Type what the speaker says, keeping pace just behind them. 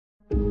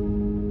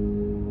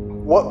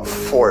What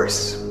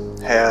force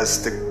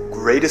has the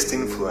greatest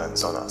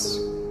influence on us?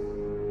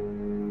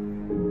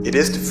 It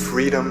is the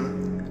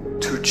freedom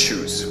to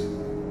choose.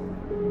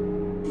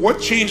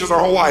 What changes our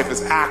whole life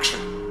is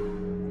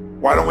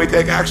action. Why don't we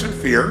take action?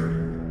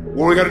 Fear.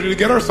 What do we got to do to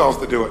get ourselves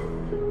to do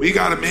it? We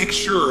got to make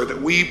sure that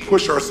we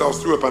push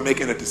ourselves through it by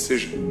making a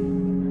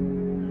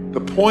decision. The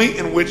point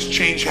in which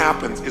change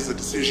happens is a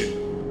decision.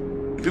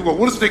 And people go,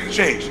 what does it take to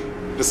change?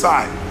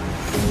 Decide.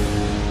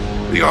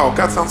 You go, oh,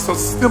 God, sounds so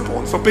simple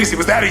and so basic. It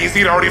was that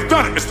easy to already have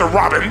done it, Mr.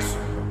 Robbins.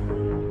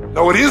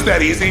 No, it is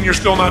that easy and you're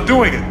still not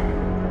doing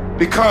it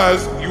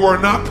because you are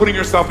not putting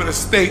yourself in a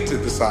state to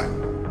decide.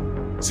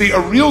 See, a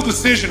real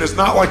decision is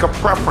not like a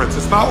preference.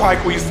 It's not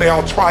like we say,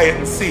 I'll try it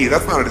and see.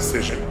 That's not a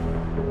decision.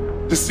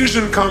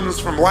 Decision comes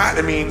from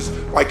Latin. It means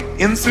like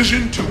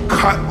incision, to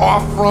cut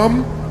off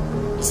from.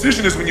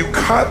 Decision is when you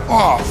cut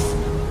off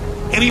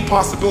any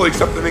possibility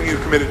except the thing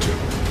you're committed to.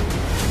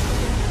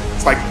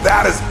 It's like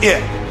that is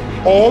it.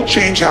 All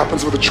change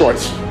happens with a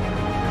choice.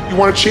 You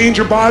want to change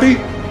your body?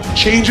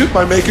 Change it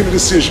by making a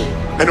decision.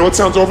 I know it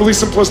sounds overly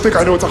simplistic.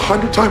 I know it's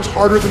 100 times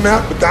harder than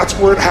that, but that's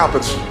where it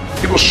happens.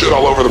 People shit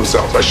all over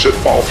themselves. I should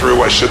fall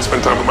through. I should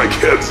spend time with my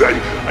kids.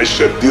 I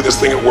should do this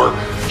thing at work.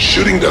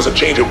 Shooting doesn't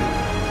change it.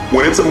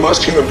 When it's a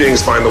must, human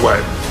beings find the way.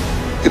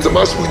 It's a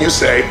must when you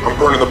say, I'm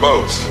burning the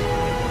boats.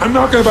 I'm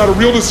talking about a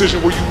real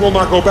decision where you will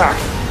not go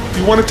back.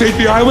 You want to take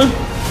the island?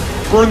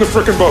 Burn the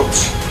frickin'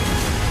 boats.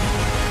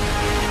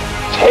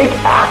 Take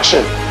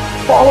action.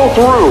 Follow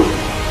through.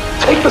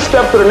 Take the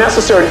steps that are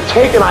necessary to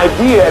take an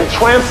idea and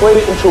translate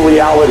it into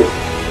reality.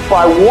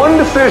 By one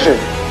decision,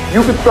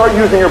 you could start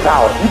using your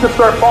power. You could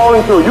start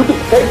following through. You could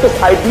take this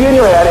idea in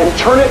your head and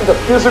turn it into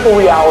physical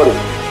reality.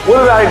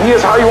 Whether that idea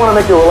is how you want to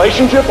make your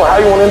relationship, or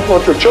how you want to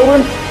influence your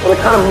children, or the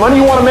kind of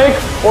money you want to make,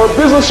 or a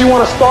business you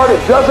want to start,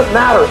 it doesn't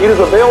matter. It is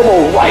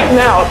available right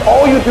now.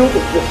 All you do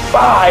is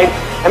decide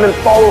and then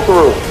follow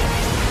through.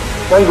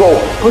 Then go,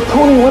 but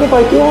Tony, what if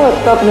I do all that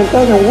stuff and it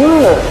doesn't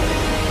work?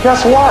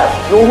 Guess what?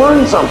 You'll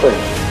learn something.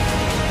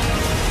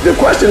 The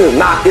question is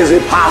not, is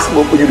it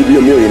possible for you to be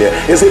a millionaire?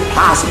 Is it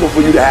possible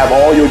for you to have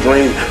all your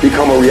dreams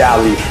become a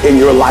reality in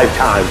your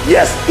lifetime?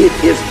 Yes, it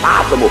is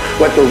possible.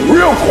 But the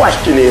real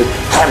question is,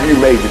 have you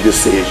made the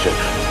decision?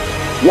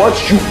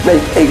 Once you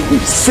make a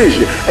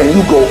decision and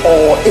you go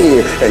all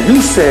in and you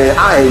say,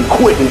 I ain't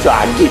quitting until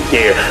I get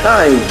there.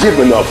 I ain't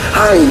giving up.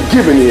 I ain't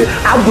giving in.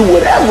 I'll do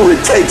whatever it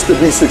takes to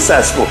be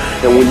successful.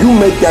 And when you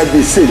make that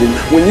decision,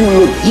 when you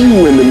look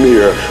you in the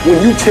mirror,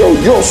 when you tell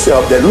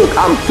yourself that, look,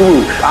 I'm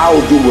through,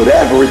 I'll do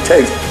whatever it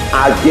takes,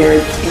 I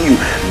guarantee you,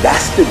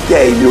 that's the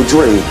day your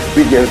dream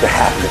begins to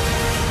happen.